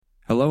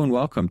Hello and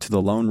welcome to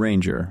The Lone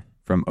Ranger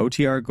from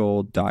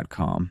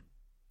OTRGold.com.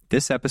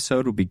 This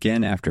episode will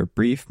begin after a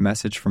brief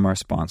message from our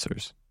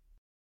sponsors.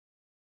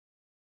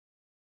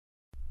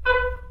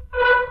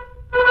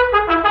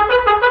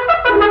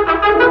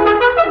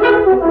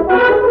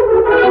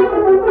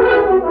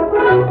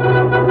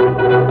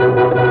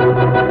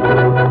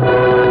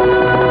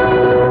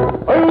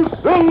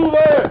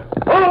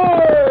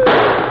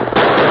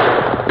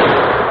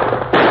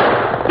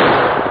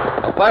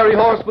 A fiery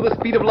horse with the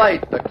speed of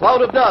light, a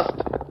cloud of dust,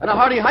 and a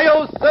hearty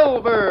hi-yo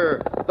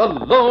silver, the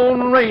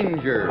Lone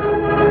Ranger.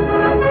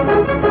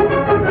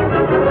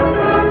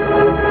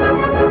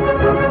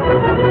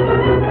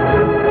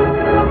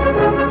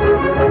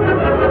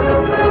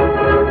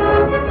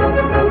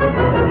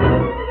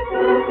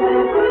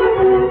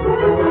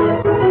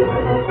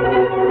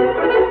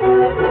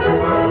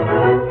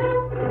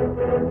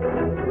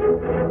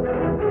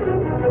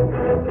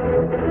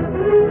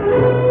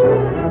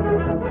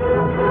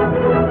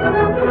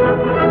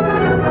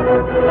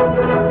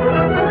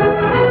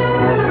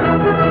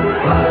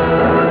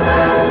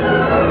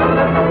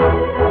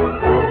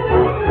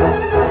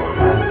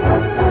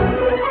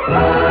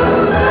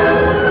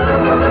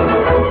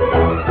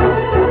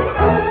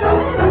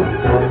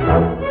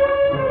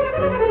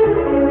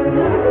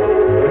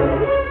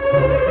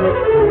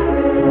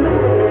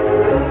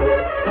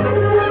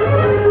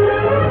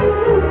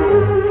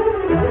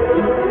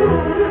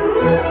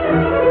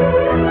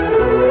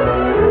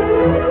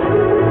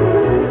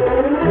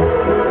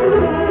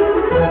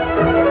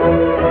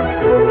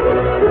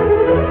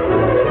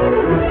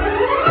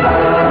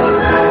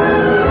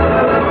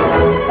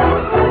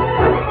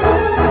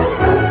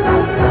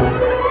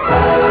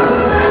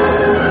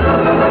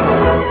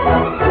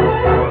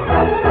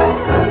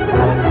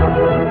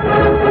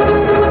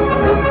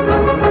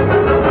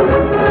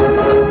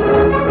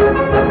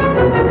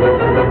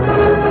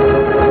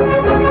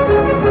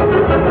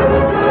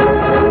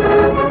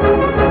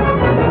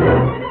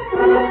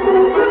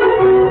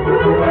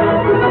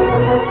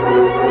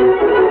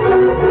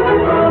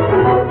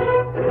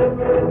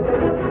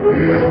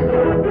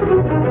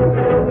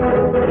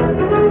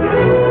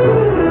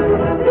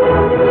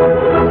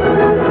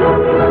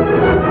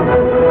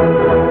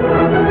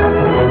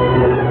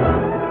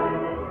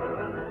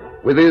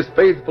 With his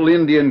faithful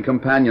Indian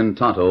companion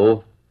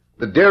Tonto,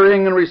 the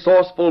daring and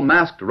resourceful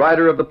masked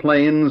rider of the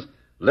plains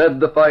led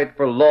the fight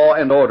for law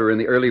and order in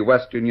the early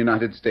western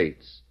United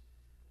States.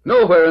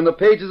 Nowhere in the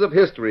pages of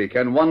history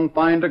can one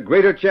find a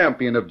greater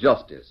champion of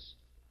justice.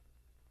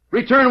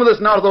 Return with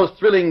us now to those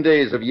thrilling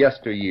days of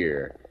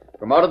yesteryear.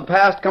 From out of the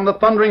past come the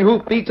thundering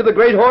hoofbeats of the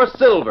great horse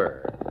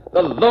Silver.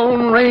 The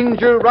Lone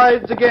Ranger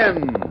rides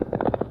again.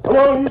 Come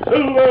on,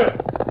 Silver!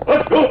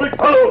 Let's go, big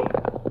fellow!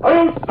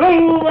 I'm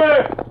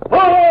Silver!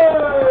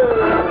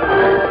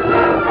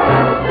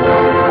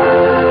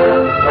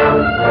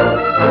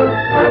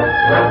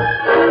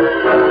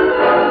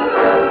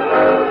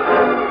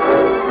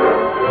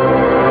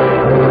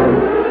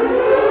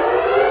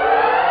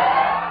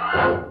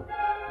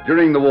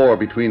 During the war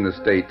between the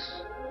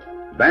states,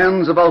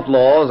 bands of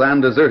outlaws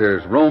and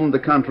deserters roamed the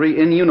country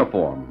in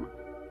uniform.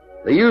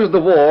 They used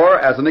the war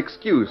as an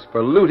excuse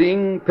for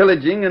looting,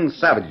 pillaging, and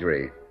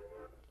savagery.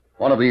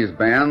 One of these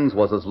bands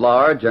was as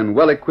large and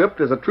well-equipped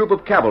as a troop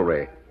of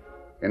cavalry.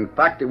 In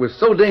fact, it was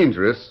so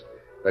dangerous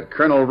that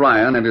Colonel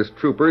Ryan and his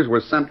troopers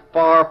were sent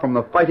far from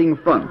the fighting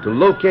front to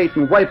locate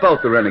and wipe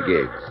out the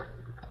renegades.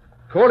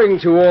 According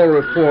to all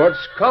reports,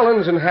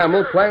 Collins and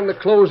Hamill plan to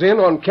close in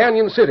on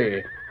Canyon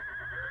City.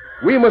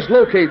 We must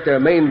locate their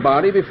main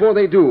body before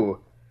they do.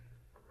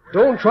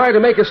 Don't try to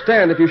make a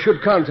stand if you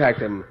should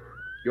contact them.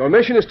 Your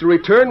mission is to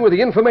return with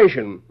the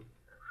information.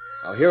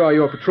 Now, here are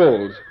your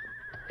patrols.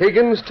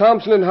 Higgins,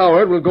 Thompson, and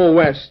Howard will go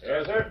west.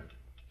 Yes, sir.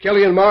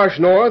 Kelly and Marsh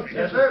north.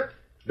 Yes, sir.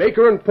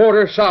 Baker and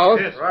Porter south.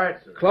 Yes, right,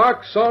 sir.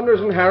 Clark, Saunders,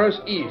 and Harris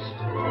east.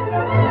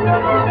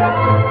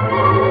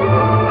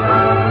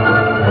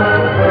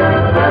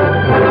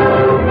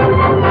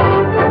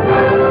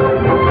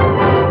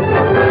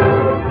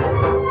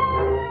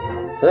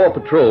 Four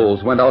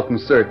patrols went out in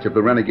search of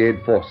the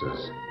renegade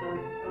forces.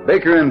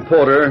 Baker and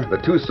Porter, the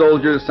two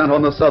soldiers sent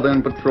on the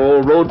southern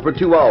patrol, rode for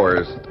 2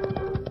 hours.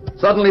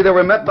 Suddenly, they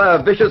were met by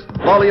a vicious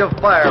volley of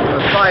fire from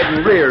the side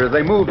and rear as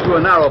they moved through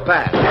a narrow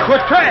pass. We're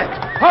trapped!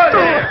 Hold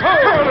there!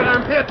 Hold it,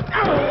 armpit!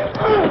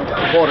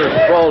 Porter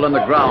sprawled on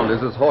the ground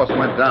as his horse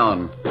went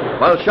down.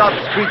 While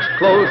shots screeched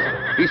close,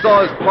 he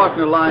saw his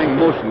partner lying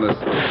motionless,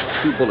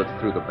 2 bullets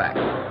through the back.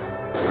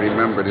 He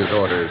remembered his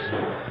orders.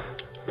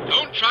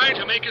 Don't try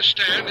to make a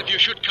stand if you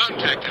should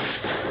contact them.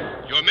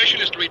 Your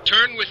mission is to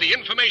return with the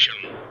information.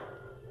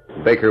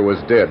 Baker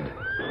was dead,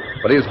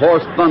 but his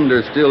horse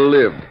Thunder still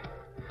lived.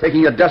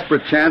 Taking a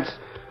desperate chance,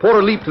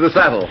 Porter leaped to the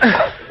saddle.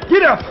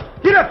 Get up!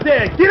 Get up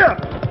there! Get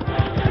up!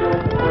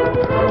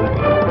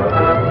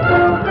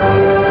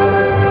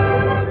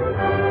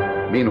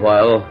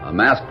 Meanwhile, a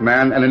masked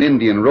man and an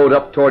Indian rode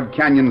up toward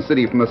Canyon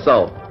City from the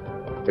south.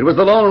 It was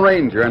the Lone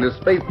Ranger and his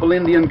faithful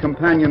Indian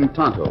companion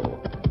Tonto.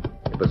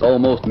 was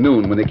almost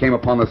noon when they came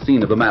upon the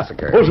scene of the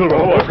massacre.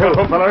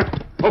 fella.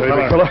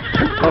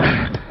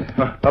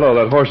 Hello,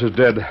 that horse is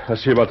dead.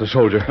 Let's see about the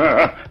soldier.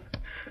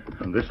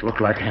 This looked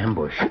like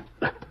ambush.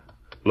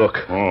 Look.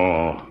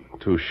 Oh.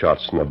 2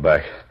 shots in the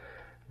back.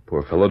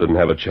 Poor fellow didn't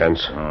have a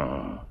chance.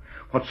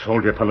 What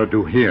soldier fellow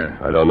do here?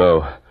 I don't know.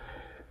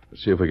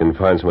 Let's see if we can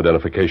find some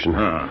identification.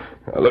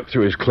 I'll look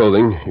through his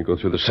clothing. You go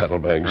through the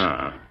saddlebags.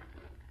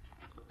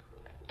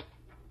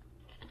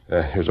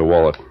 Here's a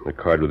wallet, a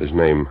card with his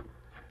name.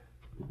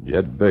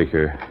 Jed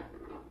Baker.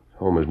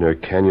 Home is near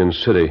Canyon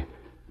City.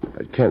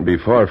 It can't be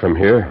far from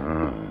here.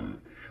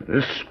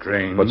 This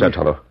strange. What's that,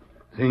 Tonto?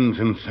 Things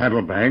in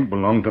saddlebag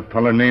belong to a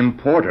fella named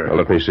Porter. Now,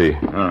 let me see.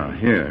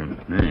 Here,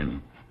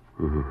 name.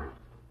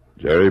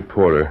 Jerry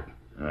Porter.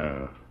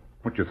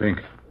 What do you think?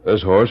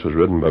 This horse was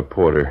ridden by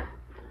Porter.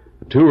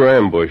 The 2 were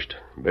ambushed.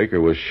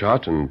 Baker was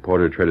shot, and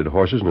Porter traded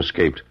horses and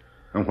escaped.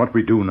 And what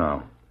we do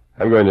now?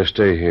 I'm going to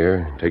stay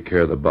here, take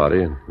care of the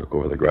body, and look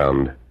over the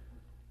ground.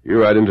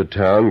 You ride into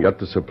town, get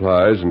the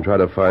supplies, and try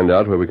to find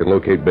out where we can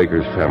locate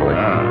Baker's family.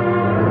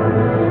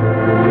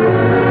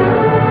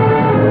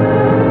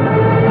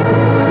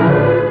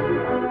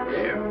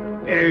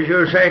 Here's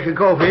your sack of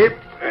coffee,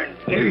 and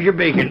here's your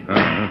bacon.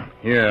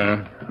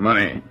 Here,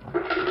 money.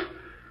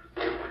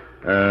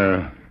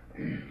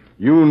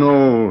 You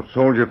know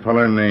soldier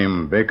fella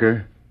named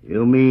Baker?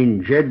 You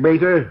mean Jed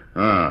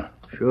Baker?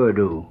 Sure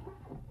do.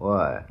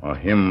 Why?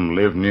 Him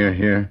live near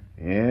here?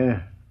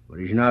 Yeah, but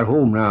he's not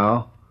home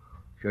now.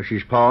 Just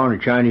his pa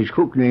and a Chinese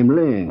cook named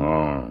Ling.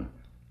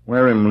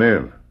 Where him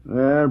live?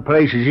 Well, the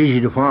place is easy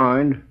to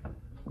find.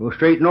 Go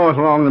straight north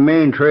along the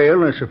main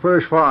trail, and it's the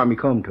first farm you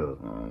come to.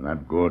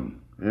 That good.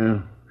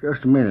 Yeah,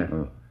 just a minute.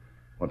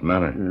 What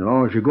matter? As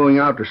long as you're going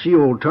out to see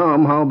old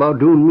Tom, how about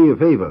doing me a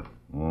favor?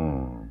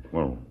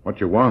 Well, what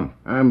you want?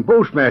 I'm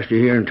postmaster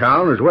here in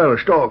town, as well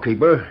as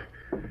storekeeper.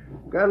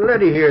 Got a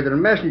letter here that a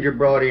messenger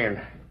brought in.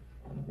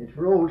 It's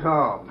for old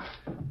Tom.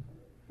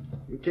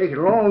 You take it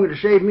along to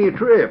save me a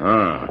trip.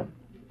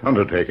 Time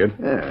to take it.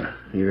 Yeah,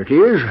 here it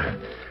is.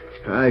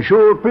 I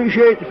sure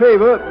appreciate the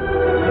favor.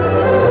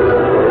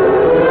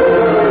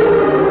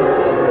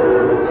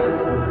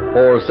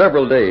 For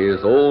several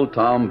days, old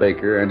Tom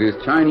Baker and his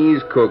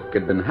Chinese cook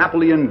had been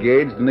happily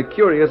engaged in a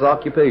curious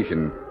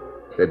occupation.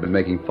 They'd been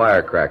making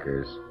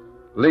firecrackers.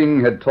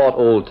 Ling had taught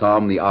old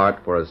Tom the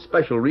art for a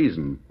special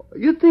reason.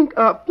 You think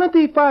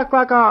plenty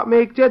firecracker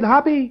make Jed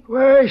happy?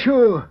 Why,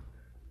 sure.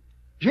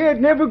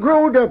 Jed never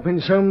growed up in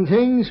some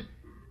things.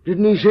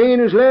 Didn't he say in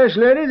his last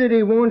letter that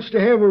he wants to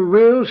have a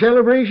real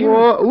celebration?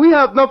 Oh, we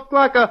have enough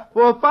cracker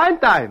for a fine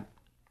time.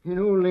 You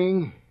know,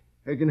 Ling,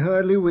 I can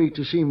hardly wait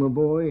to see my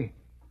boy.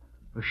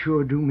 I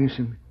sure do miss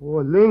him.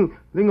 Oh,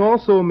 Ling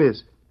also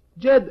miss.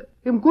 Jed,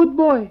 him good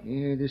boy.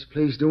 Yeah, this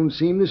place don't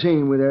seem the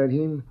same without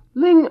him.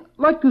 Ling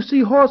like to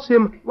see horse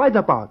him ride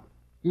about.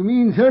 You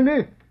mean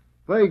Thunder?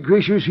 By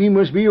gracious, he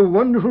must be a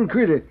wonderful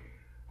critter.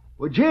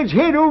 Well, Jed's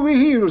head over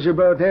heels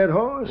about that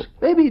horse.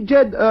 Maybe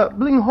Jed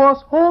bring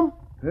horse home?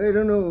 I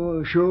don't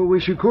know. Sure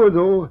wish he could,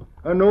 though.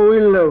 I know he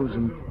loves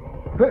him.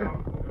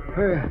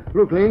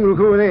 Look, Ling, look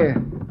over there.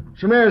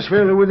 Some ass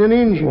fella with an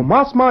engine. Oh,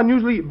 masked man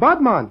usually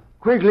bad man.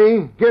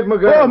 Quickly, get my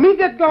gun. Oh, me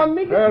get gun.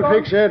 I'll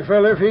fix that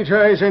fella if he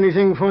tries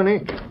anything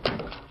funny.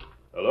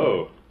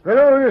 Hello.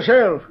 Hello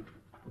yourself.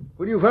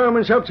 What are you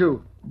varmints up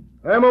to?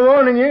 I'm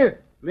a-warning you.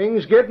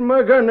 Ling's getting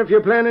my gun if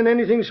you're planning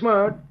anything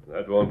smart.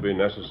 That won't be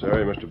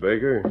necessary, Mr.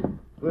 Baker.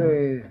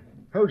 Why,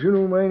 how'd you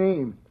know my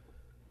name?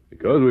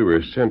 Because we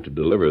were sent to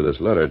deliver this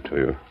letter to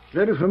you.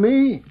 Letter for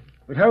me?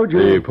 But how'd you...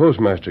 The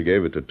postmaster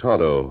gave it to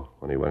Tonto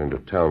when he went into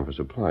town for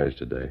supplies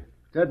today.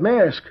 That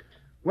mask.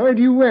 Why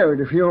do you wear it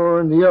if you're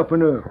on the up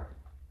and up?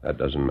 That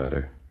doesn't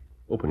matter.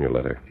 Open your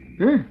letter.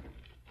 Huh?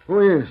 Oh,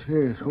 yes.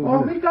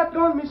 Oh, me got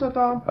gun, Mr.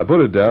 Tom. I put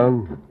it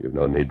down. You've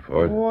no need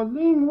for it. Oh,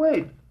 Ling,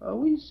 wait.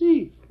 We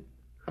see.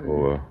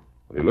 What are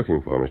you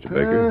looking for, Mr.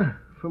 Baker?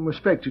 For my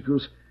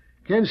spectacles.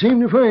 Can't seem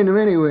to find them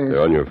anywhere.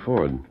 They're on your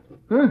Ford.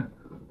 Huh?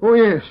 Oh,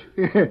 yes.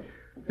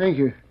 Thank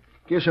you.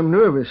 Guess I'm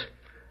nervous.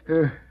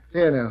 There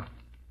now.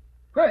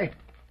 Why,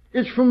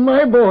 it's from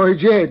my boy,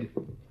 Jed.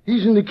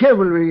 He's in the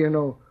cavalry, you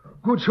know.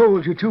 Good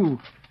soldier, too.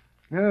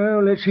 Now,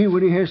 let's see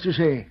what he has to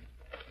say.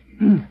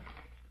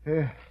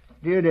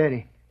 Dear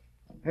Daddy,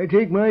 I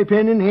take my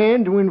pen in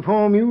hand to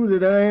inform you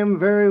that I am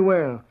very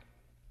well.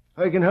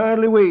 I can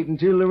hardly wait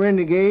until the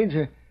renegades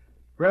are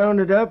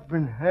rounded up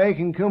and I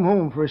can come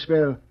home for a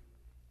spell.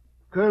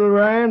 Colonel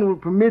Ryan will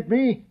permit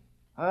me.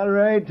 I'll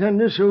ride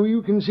Thunder so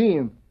you can see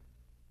him.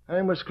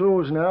 I must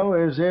close now,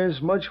 as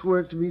there's much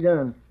work to be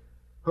done.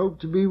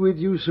 Hope to be with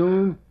you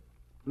soon.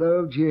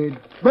 Love, Jed.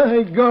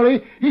 By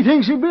golly, he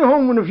thinks he'll be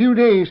home in a few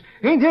days.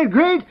 Ain't that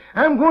great?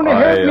 I'm going to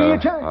have me a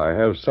time. I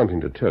have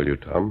something to tell you,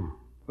 Tom.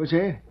 What's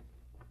that?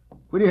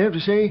 What do you have to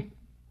say?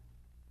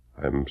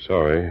 I'm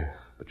sorry,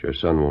 but your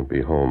son won't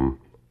be home.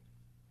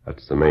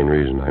 That's the main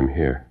reason I'm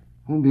here.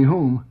 Won't be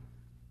home?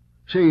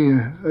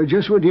 Say,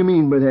 just what do you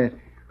mean by that?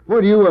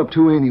 What are you up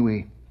to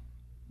anyway?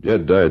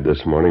 Jed died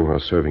this morning while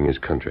serving his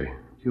country.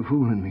 You're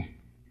fooling me.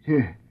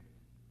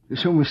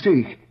 There's some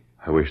mistake.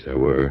 I wish there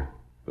were.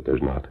 But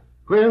there's not.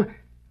 Well,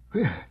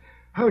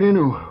 how do you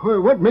know?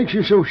 What makes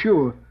you so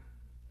sure?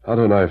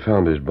 Otto and I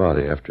found his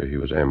body after he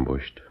was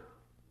ambushed.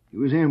 He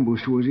was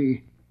ambushed, was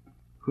he?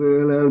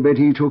 Well, I'll bet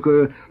he took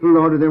a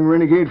lot of them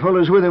renegade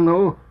fellas with him,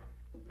 though.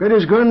 Bet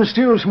his gun's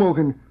still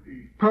smoking.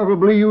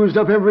 Probably used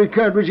up every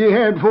cartridge he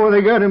had before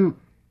they got him.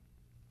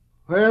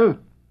 Well,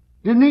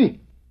 didn't he?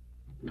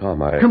 Tom,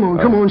 Come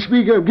on,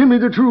 speak up. Give me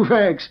the true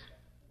facts.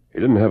 He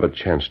didn't have a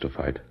chance to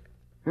fight.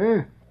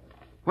 Huh?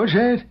 What's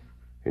that?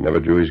 He never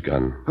drew his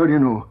gun. How do you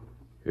know?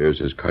 Here's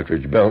his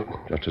cartridge belt,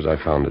 just as I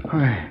found it.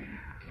 I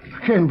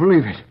can't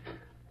believe it.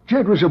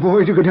 Jed was a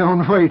boy to go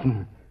down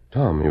fighting.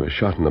 Tom, he was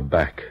shot in the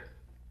back.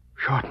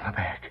 Shot in the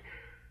back?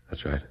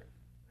 That's right.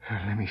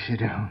 Let me sit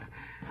down.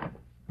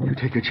 You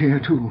take a chair,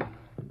 too.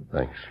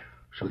 Thanks.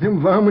 So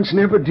them varmints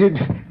never did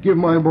give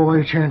my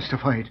boy a chance to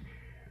fight.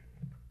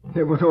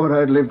 Never thought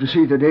I'd live to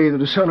see the day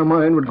that a son of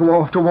mine would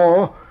go off to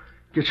war,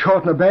 get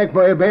shot in the back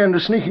by a band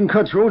of sneaking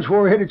cutthroats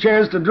before he had a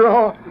chance to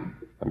draw.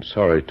 I'm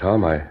sorry,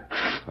 Tom. I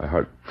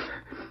heart...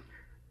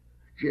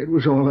 Jed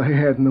was all I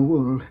had in the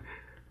world.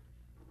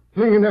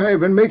 Ling and I have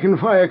been making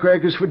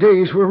firecrackers for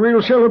days for a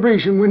real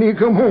celebration when he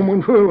come home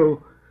on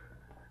furlough.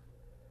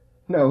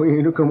 Now he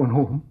ain't a-coming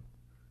home.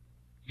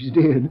 He's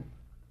dead.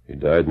 He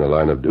died in the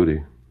line of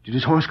duty. Did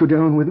his horse go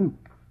down with him?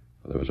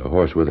 Well, there was a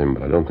horse with him,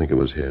 but I don't think it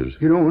was his.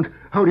 You don't?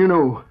 How do you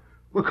know?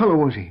 What color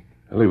was he?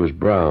 Well, he was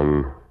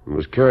brown and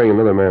was carrying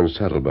another man's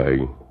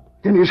saddlebag.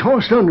 Then his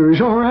horse thunder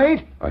is all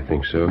right? I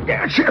think so.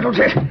 That settles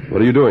it.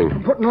 What are you doing?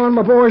 I'm putting on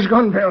my boy's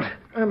gun belt.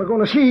 I'm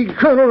going to see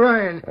Colonel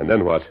Ryan. And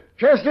then what?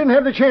 Just didn't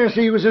have the chance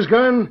to use his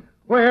gun.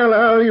 Well,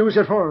 I'll use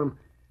it for him.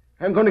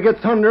 I'm going to get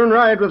thunder and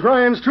ride with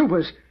Ryan's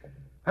troopers.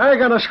 I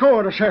got a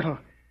score to settle.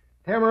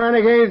 Them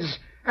renegades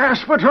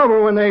asked for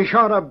trouble when they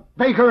shot a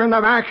baker in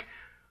the back,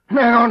 and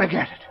they're going to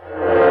get it.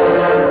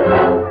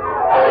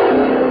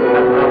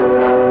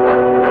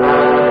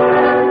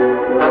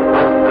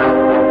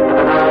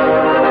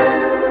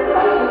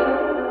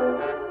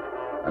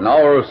 An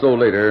hour or so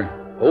later,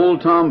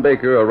 old Tom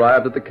Baker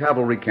arrived at the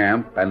cavalry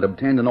camp and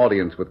obtained an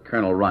audience with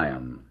Colonel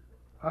Ryan.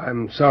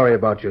 I'm sorry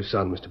about your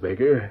son, Mr.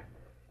 Baker.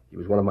 He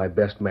was one of my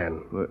best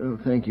men. Well,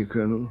 thank you,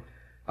 Colonel.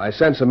 I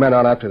sent some men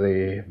out after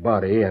the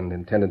body and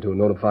intended to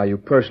notify you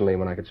personally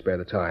when I could spare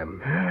the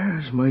time. I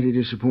was mighty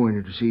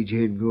disappointed to see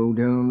Jed go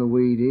down the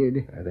way he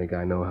did. I think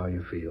I know how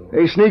you feel.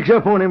 They sneaks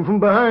up on him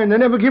from behind. They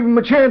never give him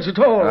a chance at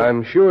all.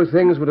 I'm sure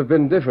things would have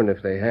been different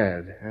if they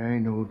had. I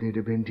know they'd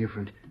have been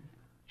different.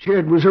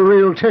 Jed was a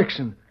real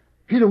Texan.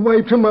 He'd have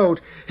wiped him out.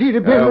 He'd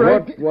have been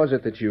right... What was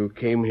it that you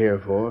came here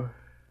for?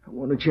 I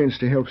want a chance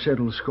to help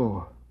settle the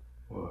score.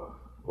 Well,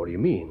 what do you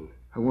mean?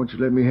 I want you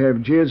to let me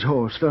have Jed's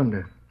horse,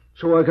 Thunder,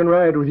 so I can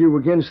ride with you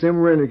against them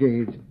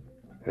renegades.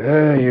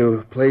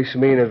 You place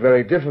me in a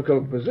very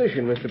difficult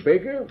position, Mr.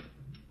 Baker.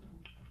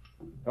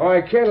 Oh,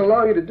 I can't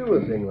allow you to do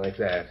a thing like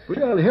that.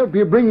 But I'll help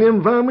you bring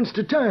them varmints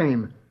to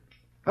time.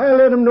 I'll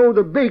let them know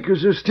the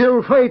Bakers are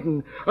still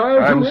fighting.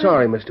 I'm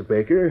sorry, Mr.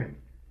 Baker,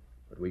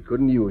 but we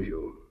couldn't use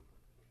you.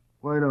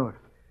 Why not?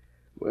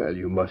 Well,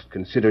 you must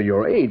consider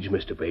your age,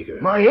 Mr.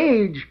 Baker. My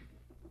age?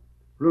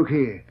 Look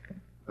here.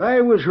 I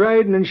was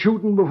riding and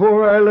shooting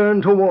before I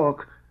learned to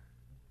walk.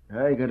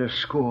 I got a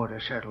score to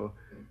settle.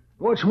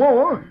 What's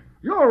more,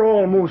 you're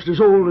almost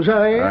as old as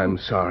I am. I'm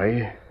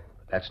sorry.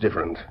 That's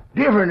different.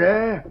 Different,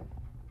 eh?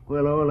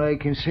 Well, all I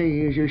can say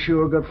is you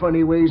sure got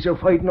funny ways of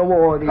fighting a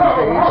war these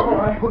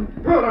days.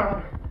 Hold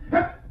on.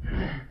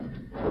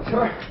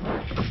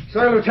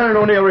 Sir, Lieutenant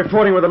O'Neill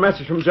reporting with a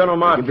message from General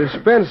Martin.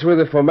 Dispense with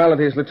the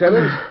formalities,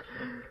 Lieutenant.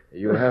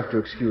 You'll have to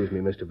excuse me,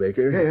 Mr.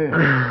 Baker.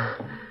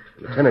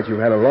 Lieutenant, you've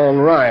had a long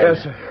ride.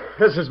 Yes, sir.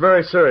 This is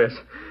very serious.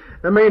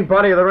 The main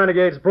body of the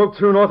renegades broke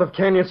through north of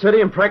Canyon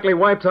City and practically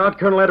wiped out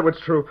Colonel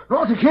Edwards' troop.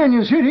 North of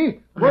Canyon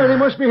City? Well, they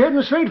must be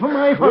heading straight for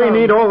my farm. We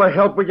need all the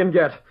help we can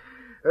get.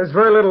 There's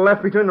very little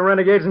left between the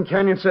renegades and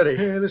Canyon City.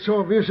 Yeah, it's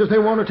obvious that they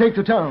want to take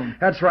the town.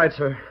 That's right,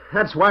 sir.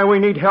 That's why we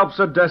need help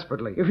so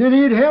desperately. If you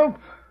need help,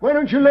 why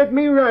don't you let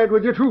me ride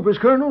with your troopers,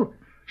 Colonel?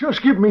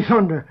 Just give me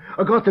thunder.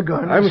 I got the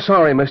guns. I'm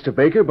sorry, Mr.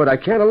 Baker, but I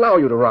can't allow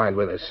you to ride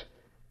with us.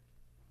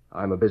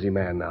 I'm a busy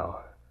man now.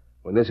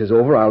 When this is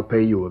over, I'll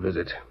pay you a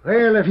visit.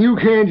 Well, if you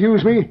can't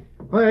use me,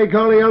 by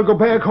golly, I'll go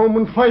back home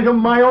and fight 'em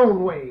my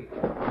own way.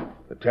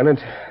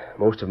 Lieutenant,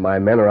 most of my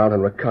men are out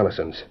on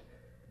reconnaissance.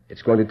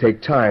 It's going to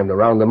take time to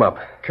round them up.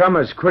 Come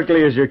as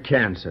quickly as you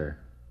can, sir.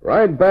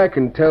 Ride back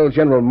and tell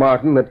General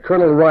Martin that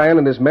Colonel Ryan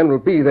and his men will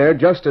be there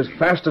just as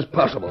fast as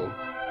possible.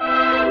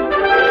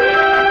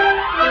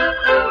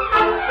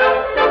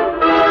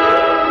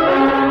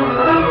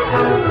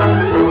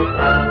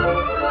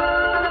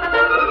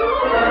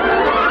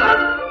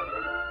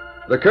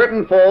 The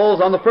curtain falls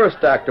on the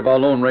first act of our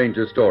Lone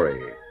Ranger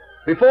story.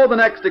 Before the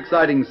next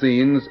exciting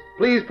scenes,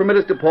 please permit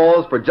us to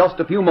pause for just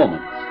a few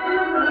moments.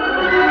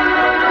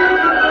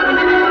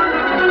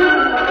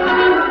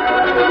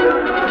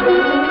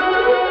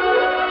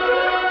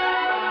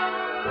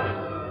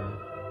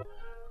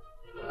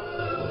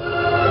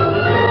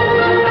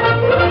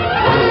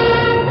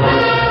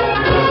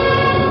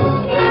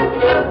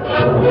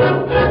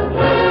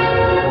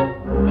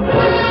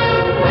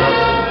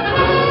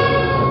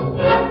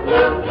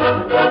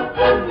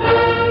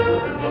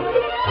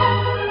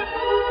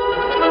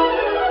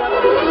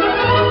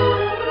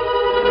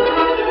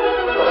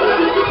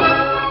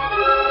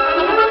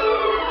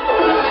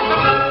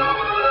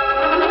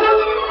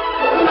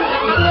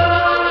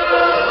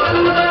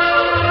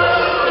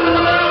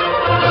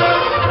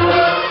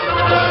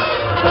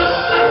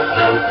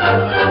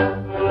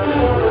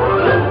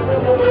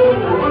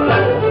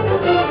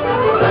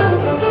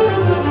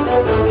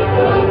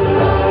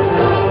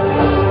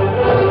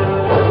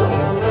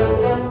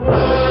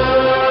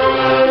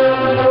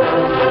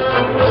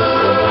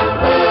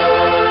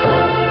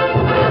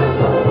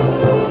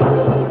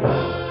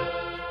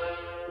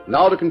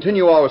 now to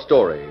continue our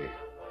story.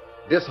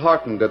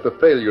 Disheartened at the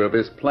failure of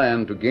his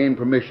plan to gain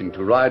permission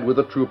to ride with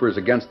the troopers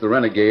against the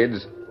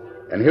renegades,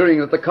 and hearing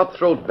that the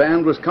cutthroat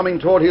band was coming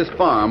toward his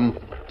farm,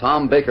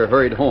 Tom Baker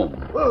hurried home.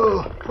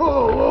 Welcome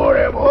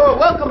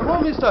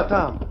home, Mr.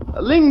 Tom.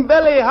 Ling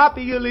very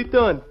happy you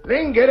returned.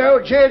 Ling, get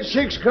out Jed's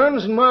 6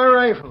 guns and my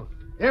rifle.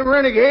 Them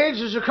renegades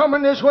is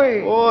a-coming this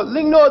way. Oh,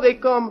 Ling know they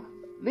come.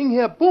 Ling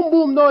hear boom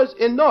boom noise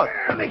in north.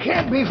 Well, they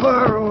can't be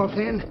far off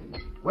then.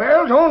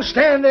 Well, don't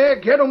stand there.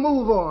 Get a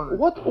move on.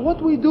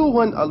 What we do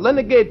when a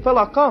renegade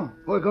fella come?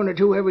 We're going to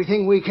do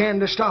everything we can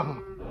to stop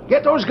him.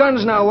 Get those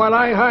guns now while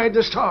I hide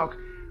the stock.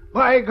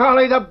 By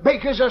golly, the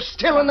Bakers are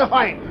still in the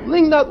fight.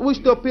 Ling not wish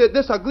to appear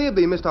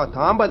disagreeably, Mr.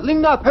 Tom, but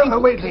Ling not think...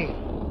 Wait, Ling.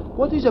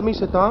 What is it,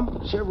 Mr. Tom?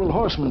 Several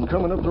horsemen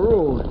coming up the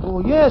road. Oh,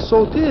 yes,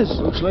 so it is.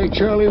 Looks like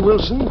Charlie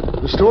Wilson,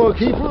 the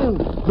storekeeper, and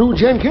Lou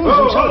Jenkins.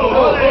 Well,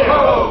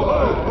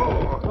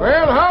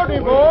 howdy,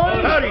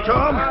 boys. Howdy,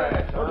 Tom.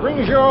 What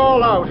brings you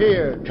all out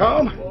here?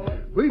 Tom,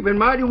 we've been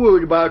mighty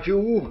worried about you.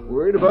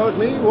 Worried about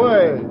me?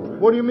 Why?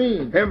 What do you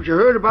mean? Haven't you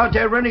heard about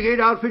that renegade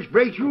outfit's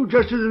breakthrough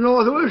just to the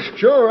north of us?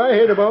 Sure, I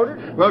heard about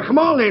it. Well, come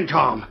on then,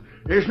 Tom.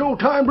 There's no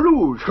time to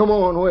lose. Come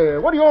on,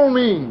 where? What do you all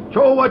mean?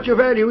 So what you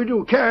value we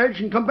do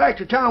carriage and come back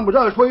to town with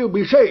us where you'll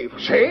be safe.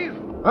 Safe?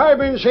 I've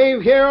been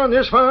safe here on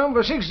this farm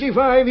for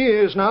 65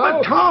 years now.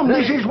 But, Tom,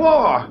 this is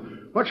war.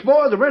 What's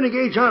more, the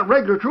renegades aren't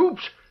regular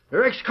troops.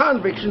 They're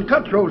ex-convicts and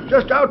cutthroats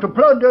just out to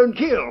plunder and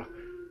kill.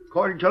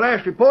 According to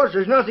last reports,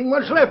 there's nothing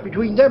much left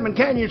between them and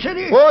Canyon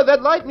City. Oh,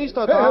 that light,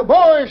 Mr. Tom.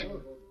 Boys,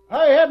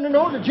 I happen to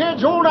know that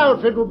Jed's old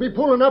outfit will be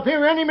pulling up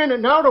here any minute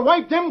now to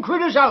wipe them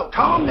critters out.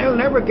 Tom, they'll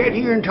never get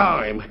here in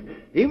time.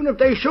 Even if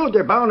they should,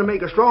 they're bound to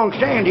make a strong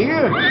stand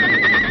here.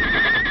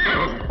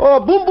 Oh,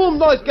 boom boom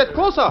noise, get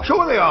closer.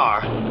 Sure they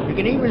are. You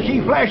can even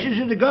see flashes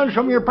of the guns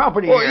from your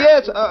property Oh, here.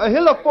 yes, a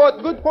hill of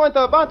fort, good point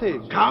of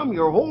advantage. Tom,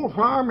 your whole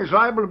farm is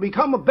liable to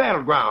become a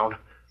battleground.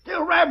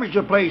 They'll ravage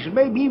the place and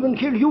maybe even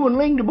kill you and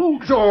Ling to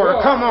boot.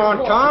 Sure, come on,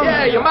 Tom.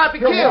 Yeah, you might be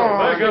killed.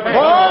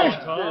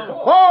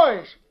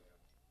 Boys,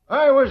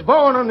 I was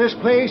born on this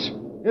place.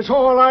 It's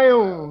all I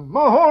own,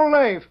 my whole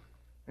life.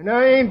 And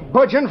I ain't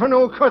budging for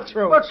no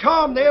cutthroats. But,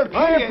 Tom, they'll kill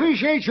I you.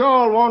 appreciate you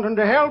all wanting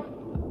to help,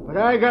 but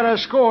I got a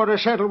score to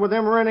settle with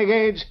them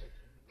renegades.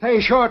 They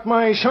shot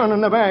my son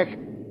in the back.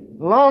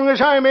 Long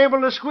as I'm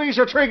able to squeeze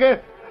a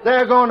trigger,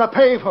 they're going to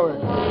pay for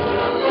it.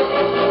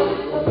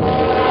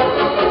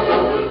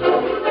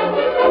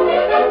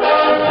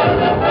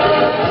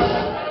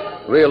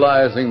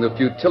 Realizing the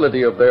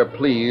futility of their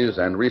pleas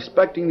and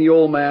respecting the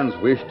old man's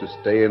wish to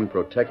stay and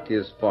protect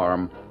his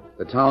farm,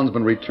 the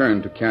townsmen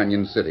returned to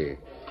Canyon City.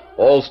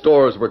 All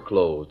stores were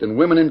closed, and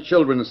women and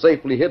children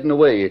safely hidden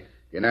away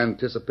in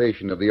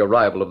anticipation of the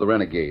arrival of the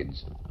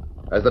renegades.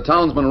 As the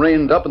townsmen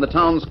reined up in the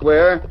town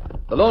square,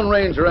 the Lone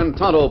Ranger and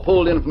Tonto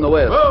pulled in from the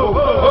west.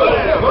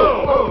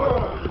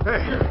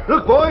 Hey,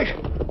 look, boys.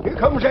 Here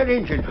comes that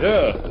engine.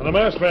 Yeah, and a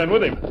masked man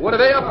with him. What are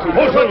they up to?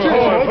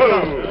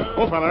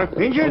 Oh, fella.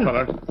 Engine?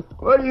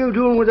 What are you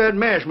doing with that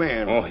masked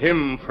man? Oh,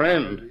 him,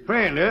 friend.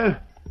 Friend, huh?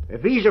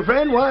 If he's a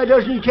friend, why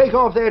doesn't he take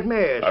off that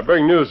mask? I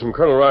bring news from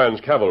Colonel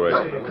Ryan's cavalry.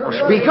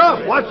 Speak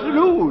up. What's the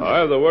news? I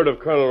have the word of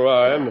Colonel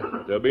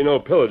Ryan. There'll be no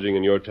pillaging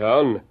in your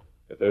town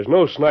if there's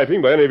no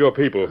sniping by any of your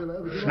people.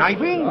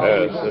 Sniping?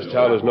 Yes, this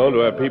town is known to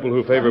have people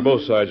who favor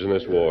both sides in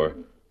this war.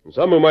 And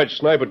some who might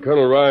snipe at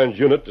Colonel Ryan's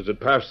unit as it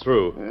passed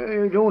through.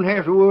 You don't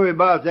have to worry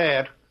about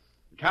that.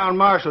 The town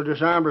marshal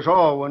disarmed us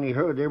all when he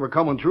heard they were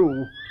coming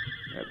through.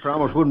 That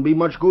promise wouldn't be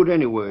much good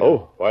anyway.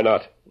 Oh, why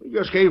not? We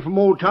just came from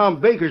old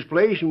Tom Baker's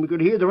place, and we could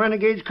hear the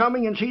renegades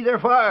coming and see their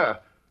fire.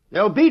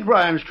 They'll beat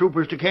Ryan's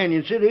troopers to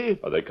Canyon City.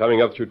 Are they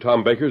coming up through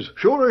Tom Baker's?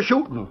 Sure they're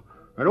shooting.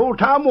 And old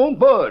Tom won't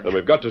budge. Then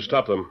we've got to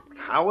stop them.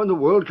 How in the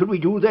world could we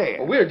do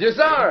that? We're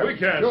disarmed. We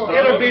can't stop.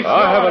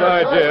 I have an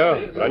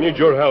idea, but I need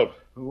your help.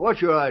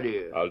 What's your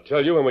idea? I'll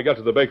tell you when we get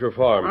to the Baker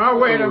farm. Now,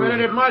 wait a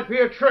minute. It might be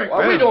a trick.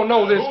 Well, we don't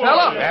know this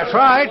fella. That's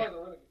right.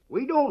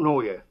 We don't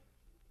know you.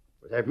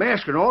 With that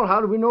mask and all,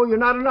 how do we know you're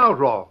not an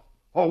outlaw?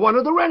 Or one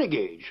of the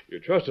renegades? You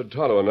trusted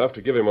Tonto enough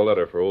to give him a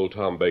letter for old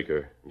Tom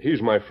Baker.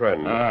 He's my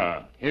friend.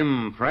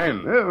 Him,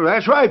 friend. Well,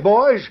 that's right,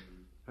 boys.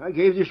 I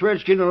gave this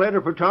redskin a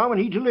letter for Tom,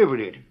 and he delivered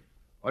it.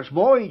 What's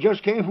more, he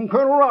just came from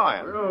Colonel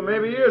Ryan. Well,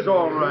 maybe he is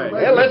all right.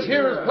 Well, let's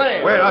hear his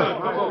plan.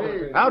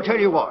 Well, I'll tell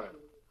you what.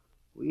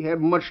 We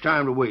haven't much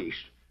time to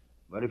waste.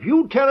 But if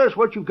you tell us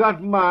what you've got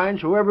in mind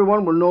so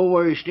everyone will know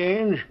where he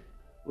stands,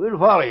 we'll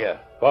follow you.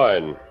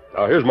 Fine.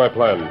 Now, here's my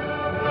plan.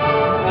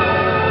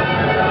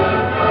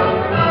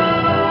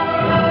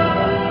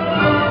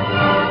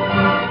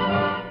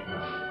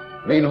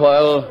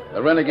 Meanwhile,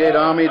 the renegade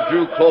army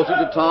drew closer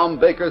to Tom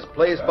Baker's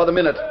place by the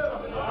minute.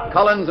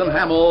 Collins and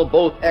Hamill,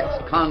 both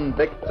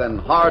ex-convicts and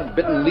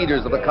hard-bitten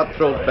leaders of the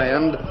cutthroat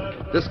band,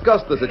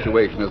 discussed the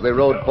situation as they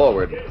rode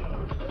forward.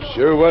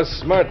 Sure was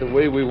smart the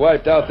way we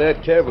wiped out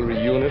that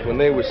cavalry unit when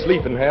they were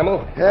sleeping,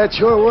 Hamill. That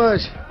sure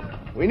was.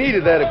 We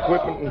needed that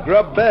equipment and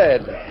grub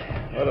bad.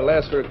 Ought to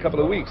last for a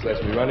couple of weeks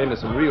lest we run into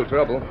some real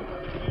trouble.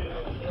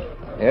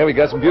 Yeah, we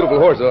got some beautiful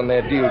horses on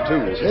that deal,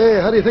 too.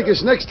 Hey, how do you think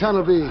this next town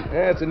will be?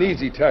 That's an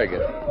easy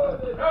target.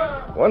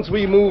 Once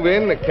we move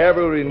in, the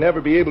cavalry will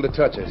never be able to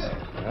touch us.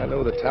 I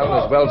know the town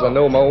as well as I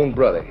know my own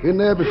brother. Been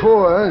there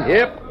before, huh?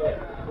 Yep.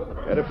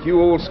 Got a few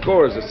old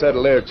scores to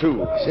settle there,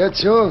 too. Is that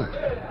so?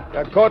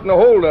 Got caught in a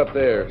hold up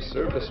there.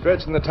 Served a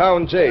stretch in the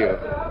town jail.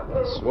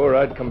 Swore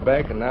I'd come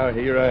back, and now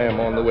here I am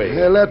on the way.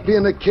 Well, that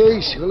being the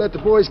case, we'll let the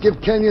boys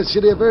give Canyon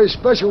City a very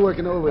special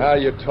working over. Now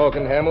you're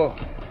talking, Hamill.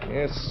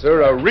 Yes,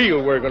 sir, a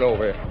real working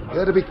over.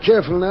 Gotta be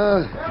careful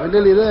now. We're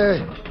nearly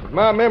there. If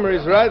my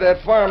memory's right,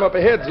 that farm up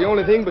ahead's the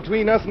only thing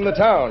between us and the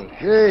town.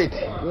 Great.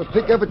 We'll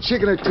pick up a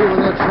chicken or two on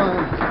that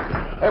farm.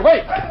 Hey,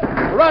 wait!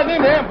 We're riding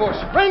in the ambush.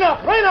 Rain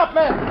up,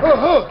 men!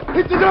 Oh,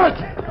 hit the dirt!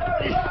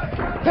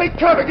 Take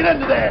cover, get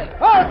under there!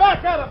 Fire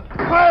back at him!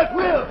 Quiet,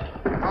 Will!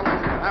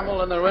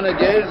 Hamill and the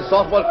renegades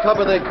sought what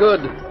cover they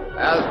could.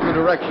 As from the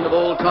direction of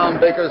old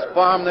Tom Baker's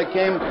farm, there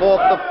came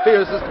forth the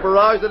fiercest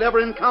barrage they'd ever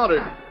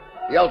encountered.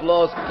 The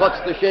outlaws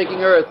clutched the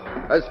shaking earth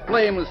as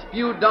flames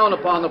spewed down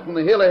upon them from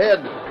the hill ahead,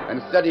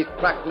 and steady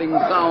crackling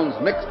sounds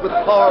mixed with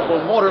powerful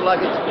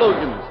mortar-like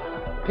explosions.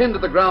 Pinned to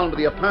the ground by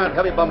the apparent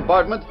heavy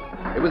bombardment,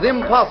 it was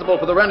impossible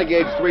for the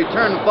renegades to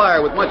return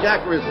fire with much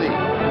accuracy.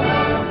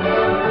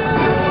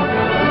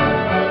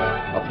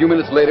 A few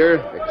minutes later,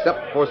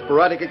 except for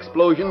sporadic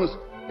explosions,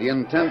 the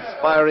intense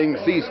firing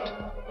ceased.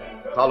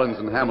 Collins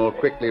and Hamill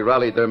quickly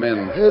rallied their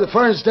men. Hey, the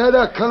fire's died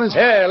out, Collins.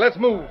 Yeah, let's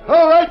move.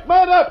 All right,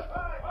 mount up!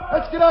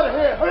 Let's get out of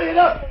here. Hurry it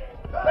up!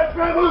 Let's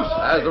run loose!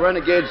 As the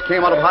renegades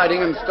came out of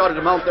hiding and started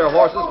to mount their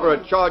horses for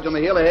a charge on the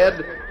hill ahead,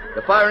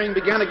 the firing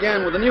began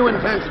again with a new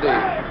intensity.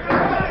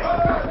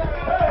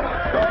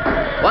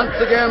 Once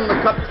again, the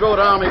cutthroat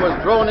army was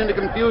thrown into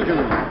confusion.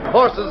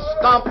 Horses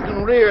stomped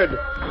and reared.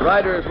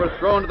 Riders were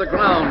thrown to the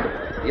ground.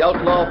 The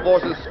outlaw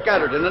forces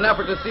scattered in an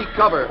effort to seek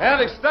cover.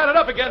 And they started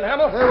up again,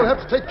 Hamill. Hey, we'll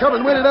have to take cover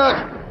and wait it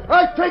out. All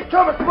right, take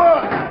cover, come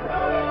on!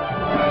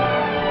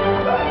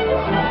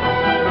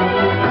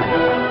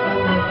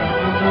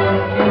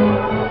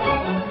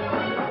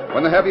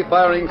 When the heavy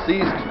firing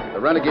ceased, the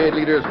renegade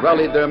leaders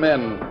rallied their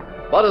men.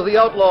 But as the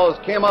outlaws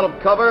came out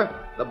of cover,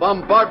 the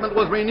bombardment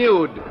was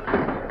renewed.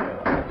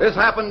 This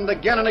happened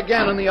again and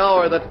again in the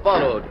hour that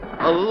followed.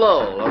 A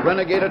lull, a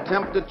renegade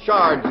attempt to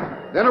charge,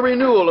 then a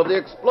renewal of the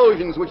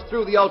explosions which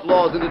threw the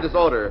outlaws into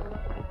disorder.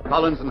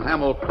 Collins and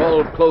Hamill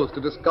crawled close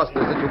to discuss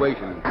their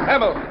situation.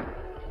 Hamill,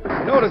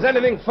 you notice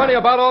anything funny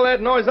about all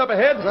that noise up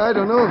ahead? I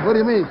don't know. What do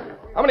you mean?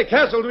 How many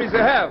casualties they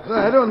have?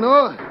 I don't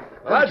know.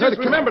 Well, I just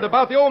remembered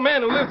about the old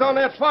man who lives on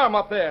that farm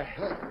up there.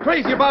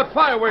 Crazy about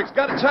fireworks.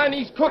 Got a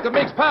Chinese cook that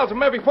makes piles of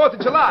them every 4th of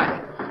July.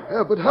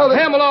 Yeah, but how...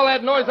 Hamill, all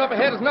that noise up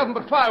ahead is nothing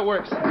but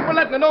fireworks. We're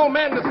letting an old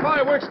man and his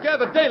fireworks scare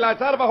the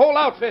daylights out of a whole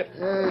outfit.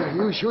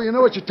 You sure you know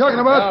what you're talking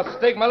about? I'll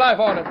stake my life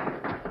on it.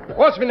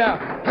 Watch me now.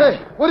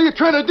 Hey, what are you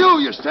trying to do?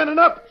 You're standing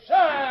up? Sure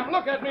I am.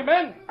 Look at me,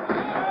 men.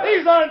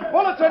 These aren't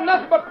bullets or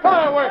nothing but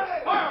fireworks.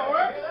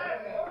 Fireworks?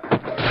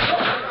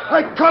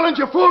 Hey, Collins,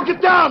 you fool,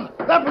 get down!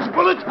 That was a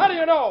bullet. How do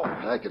you know?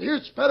 I could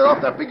hear it spatter off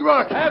that big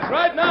rock. That's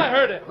right, and I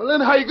heard it. Well, then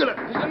how you gonna...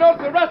 Did you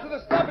notice the rest of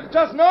the stuff is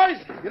just noise?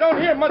 You don't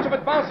hear much of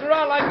it bouncing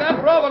around like that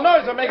for all the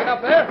noise they're making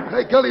up there.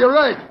 Hey, Gully, you're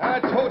right.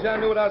 I told you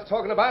I knew what I was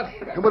talking about.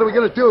 And what are we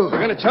gonna do?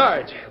 We're gonna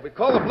charge. We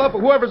call the bluff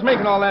of whoever's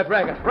making all that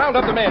racket. Round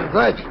up the men.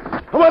 Right.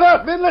 Come on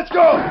out, men, let's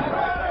go.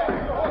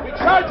 We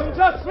charge in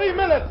just 3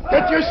 minutes.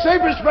 Get your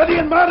sabers ready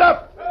and mount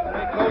up.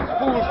 Make those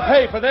fools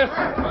pay for this.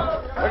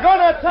 We're going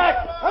to attack.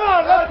 Come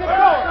on, let's get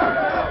going.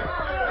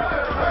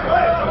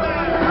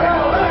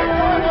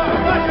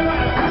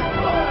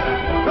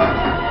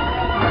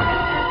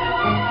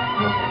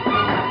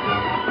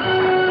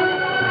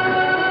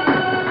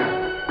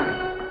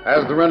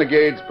 As the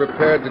renegades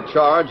prepared to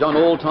charge on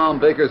old Tom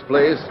Baker's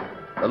place,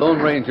 the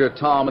Lone Ranger,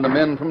 Tom, and the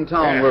men from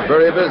town were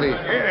very busy.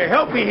 Hey,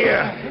 help me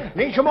here.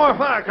 Need some more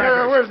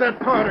firecrackers. Where's that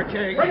powder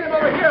keg? Bring him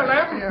over here,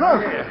 Lem.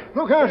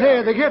 Look out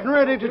there. They're getting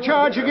ready to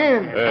charge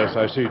again. Yes,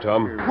 I see,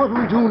 Tom. What do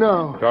we do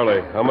now?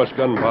 Charlie, how much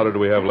gunpowder do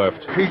we have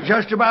left? She's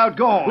just about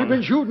gone. We've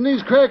been shooting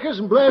these crackers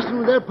and blasting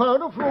with that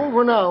powder for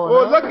over an hour.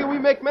 Oh, lucky we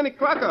make many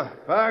cracker.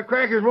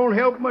 Firecrackers won't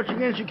help much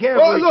against the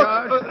cavalry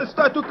charge.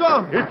 Start to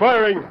come. Keep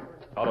firing.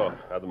 Otto,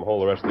 have them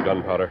hold the rest of the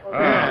gunpowder. What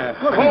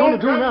are we going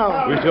to do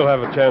now? We still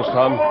have a chance,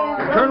 Tom.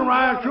 Colonel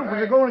Ryan's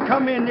troopers are going to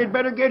come in. They'd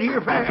better get here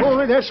fast.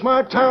 Only that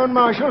smart town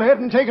marshal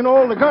hadn't taken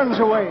all the guns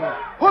away.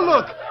 Oh,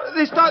 look.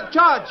 They start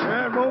charge.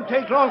 It won't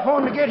take long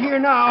for them to get here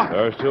now.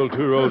 There are still 2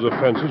 rows of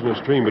fences and a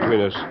stream between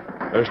us.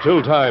 There's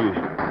still time.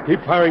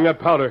 Keep firing that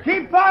powder.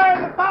 Keep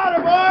firing the powder,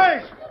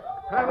 boys.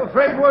 I'm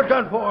afraid we're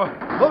done for.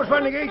 Those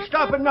renegades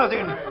stop at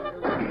nothing.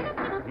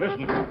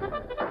 Listen.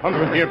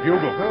 Hunter hear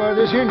bugle.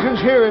 This engine's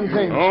hearing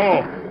things.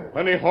 Oh,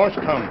 plenty horse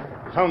come.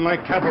 Sound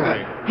like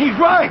cavalry. He's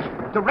right.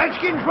 The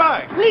Redskin's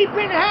right.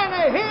 Leaping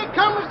Hannah, here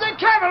comes the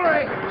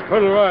cavalry. It's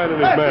Colonel Ryan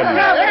and his men.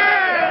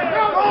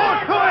 Go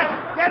to it.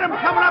 Get them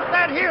coming up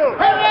that hill.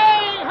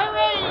 Hooray,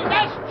 hooray.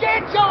 That's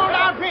Jed's old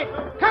outfit.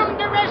 Come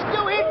to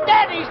rescue his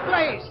daddy's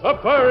place.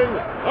 Stop firing.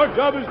 Our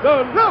job is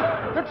done. Look,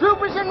 the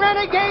troopers and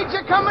renegades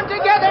are coming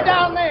together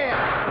down there.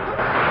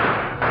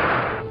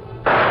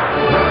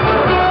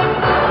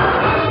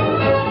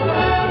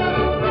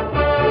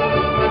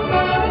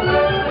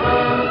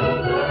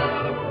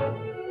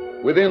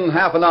 Within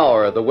half an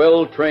hour, the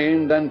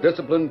well-trained and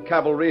disciplined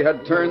cavalry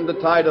had turned the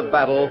tide of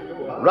battle,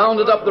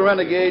 rounded up the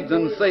renegades,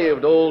 and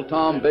saved old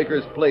Tom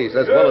Baker's place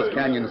as well as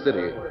Canyon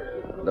City.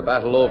 The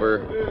battle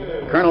over,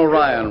 Colonel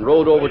Ryan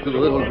rode over to the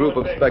little group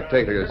of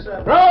spectators.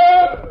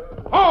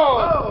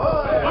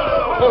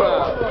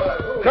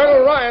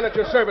 Colonel Ryan at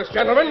your service,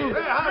 gentlemen.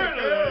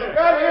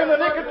 Got here in the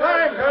nick of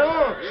time,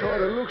 Colonel.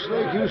 Sort of looks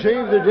like you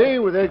saved the day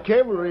with that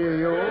cavalry of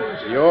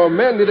yours. Your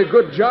men did a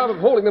good job of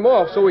holding them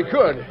off so we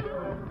could.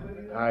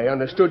 I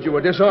understood you were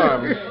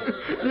disarmed.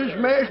 This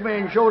masked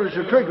man showed us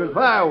a trick with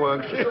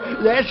fireworks.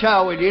 That's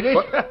how we did it.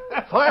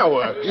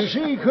 Fireworks? You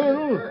see,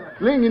 Colonel,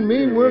 Ling and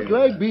me worked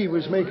like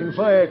beavers making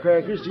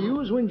firecrackers to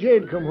use when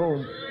Jed come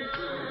home.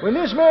 When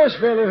this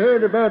masked fella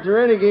heard about the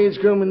renegades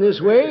coming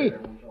this way,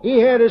 he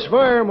had us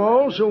fire 'em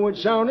all so it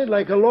sounded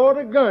like a load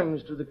of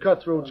guns to the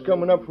cutthroats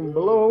coming up from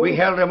below. We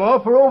held them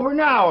off for over an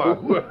hour.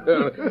 Well,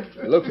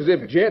 it looks as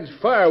if Jed's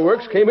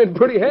fireworks came in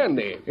pretty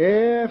handy.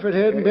 Yeah, if it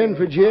hadn't been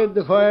for Jed,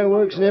 the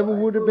fireworks never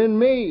would have been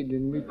made,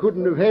 and we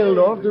couldn't have held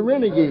off the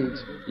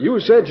renegades.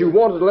 You said you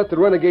wanted to let the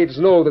renegades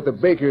know that the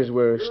Bakers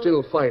were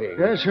still fighting.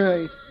 That's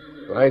right.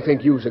 I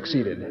think you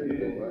succeeded.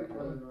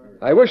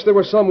 I wish there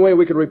was some way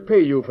we could repay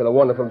you for the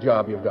wonderful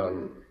job you've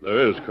done.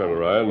 There is, Colonel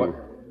Ryan.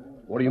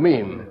 What do you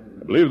mean?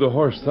 I believe the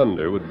horse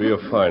Thunder would be a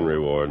fine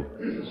reward.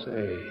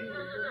 Say,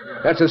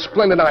 that's a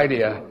splendid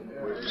idea.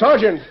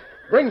 Sergeant,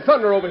 bring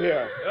Thunder over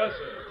here. Yes,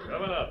 sir.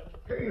 Coming up.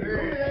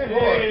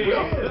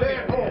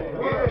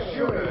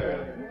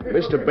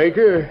 Mr.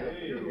 Baker,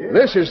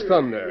 this is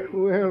Thunder.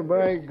 Well,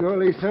 by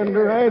golly,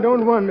 Thunder, I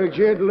don't wonder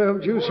Jed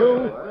loved you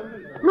so.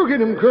 Look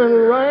at him,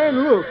 Colonel Ryan,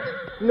 look.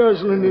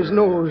 Nuzzling his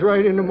nose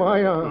right into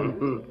my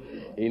arm.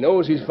 He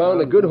knows he's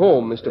found a good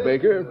home, Mr.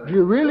 Baker. Do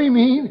you really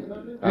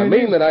mean? I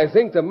mean that I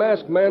think the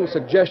masked man's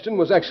suggestion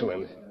was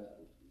excellent.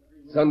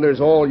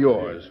 Thunder's all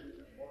yours.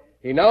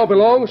 He now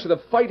belongs to the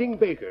Fighting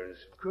Bakers.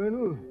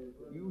 Colonel,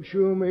 you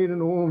sure made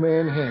an old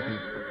man happy.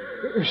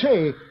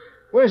 Say,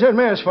 where's that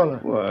masked fella?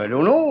 Well, I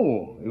don't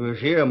know. He was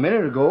here a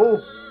minute ago.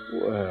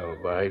 Well,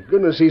 by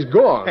goodness, he's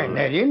gone. And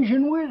that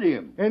engine with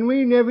him. And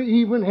we never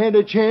even had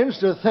a chance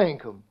to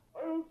thank him.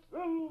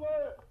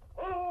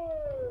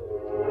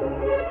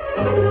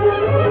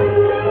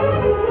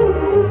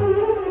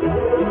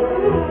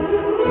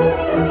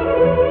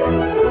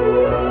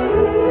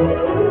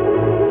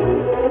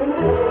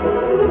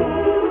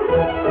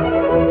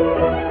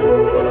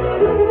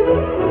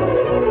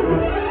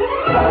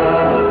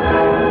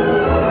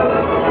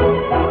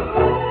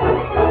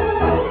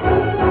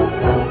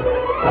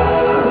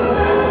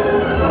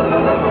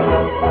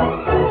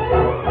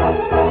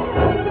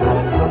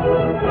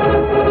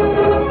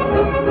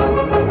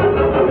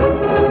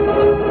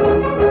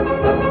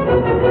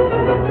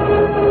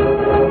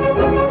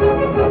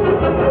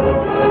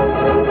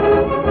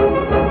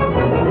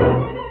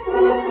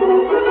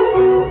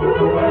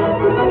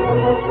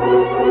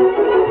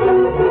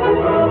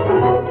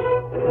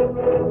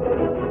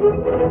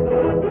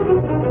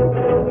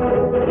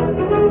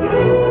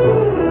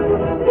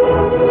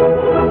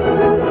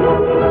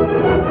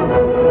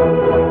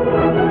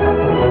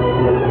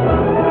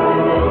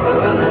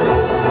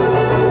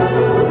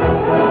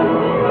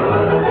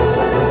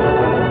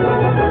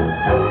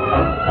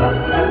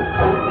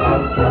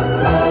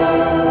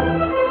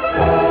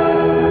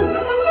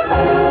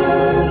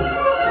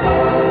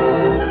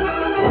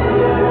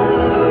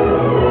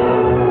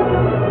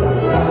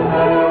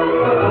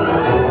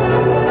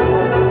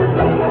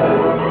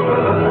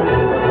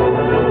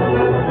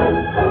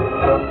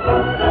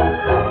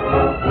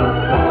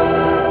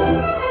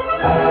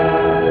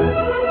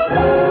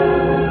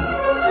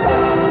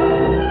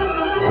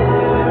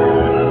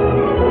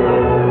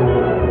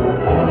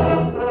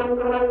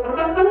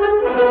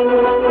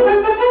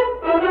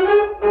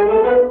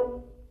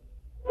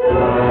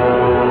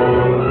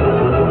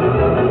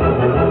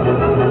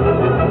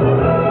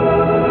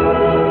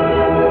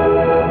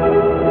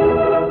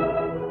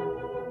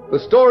 The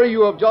story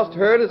you have just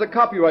heard is a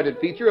copyrighted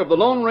feature of the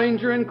Lone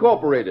Ranger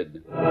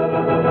Incorporated.